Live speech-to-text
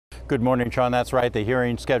Good morning, Sean. That's right. The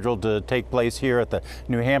hearing scheduled to take place here at the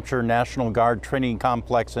New Hampshire National Guard Training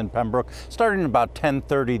Complex in Pembroke, starting about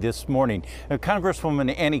 10:30 this morning.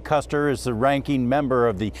 Congresswoman Annie Kuster is the ranking member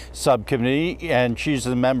of the subcommittee, and she's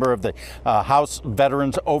a member of the House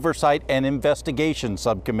Veterans Oversight and Investigation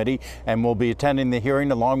Subcommittee, and will be attending the hearing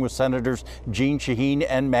along with Senators Jeanne Shaheen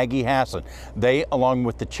and Maggie Hassan. They, along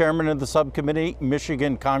with the chairman of the subcommittee,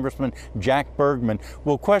 Michigan Congressman Jack Bergman,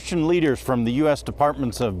 will question leaders from the U.S.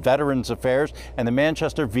 Departments of Veterans Affairs and the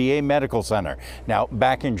Manchester VA Medical Center. Now,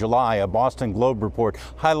 back in July, a Boston Globe report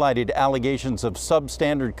highlighted allegations of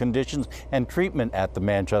substandard conditions and treatment at the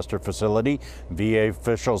Manchester facility. VA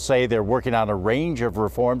officials say they're working on a range of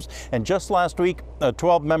reforms, and just last week, a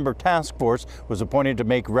 12-member task force was appointed to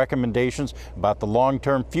make recommendations about the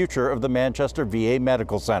long-term future of the Manchester VA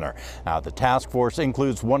Medical Center. Now, the task force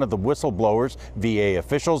includes one of the whistleblowers, VA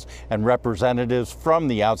officials, and representatives from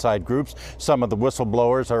the outside groups. Some of the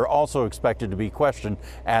whistleblowers are also expected to be questioned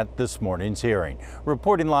at this morning's hearing.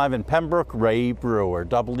 Reporting live in Pembroke, Ray Brewer,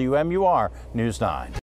 WMUR News 9.